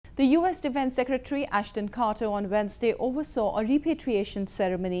The U.S. Defense Secretary Ashton Carter on Wednesday oversaw a repatriation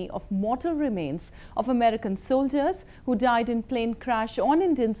ceremony of mortal remains of American soldiers who died in plane crash on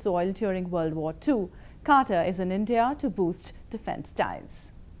Indian soil during World War II. Carter is in India to boost defense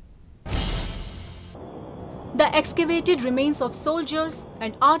ties. The excavated remains of soldiers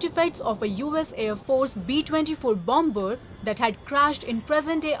and artifacts of a U.S. Air Force B-24 bomber that had crashed in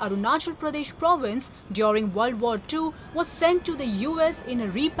present-day Arunachal Pradesh province during World War II was sent to the U.S. in a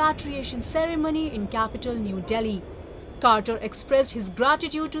repatriation ceremony in capital New Delhi. Carter expressed his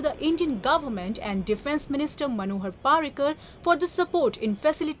gratitude to the Indian government and Defence Minister Manohar Parrikar for the support in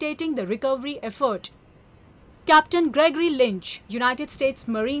facilitating the recovery effort. Captain Gregory Lynch, United States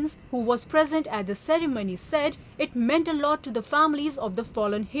Marines, who was present at the ceremony, said it meant a lot to the families of the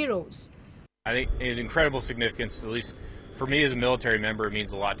fallen heroes. I think it has incredible significance, at least for me as a military member. It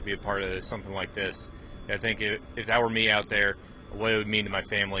means a lot to be a part of something like this. I think if that were me out there, what it would mean to my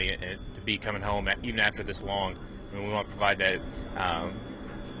family and to be coming home even after this long. I mean, we want to provide that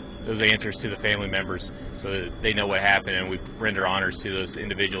those answers to the family members so that they know what happened, and we render honors to those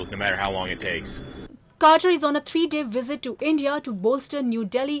individuals no matter how long it takes. Carter is on a 3-day visit to India to bolster New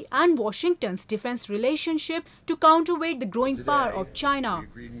Delhi and Washington's defense relationship to counterweight the growing power of China.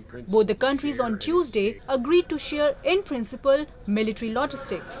 Both the countries on Tuesday agreed to share, in principle, military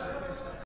logistics.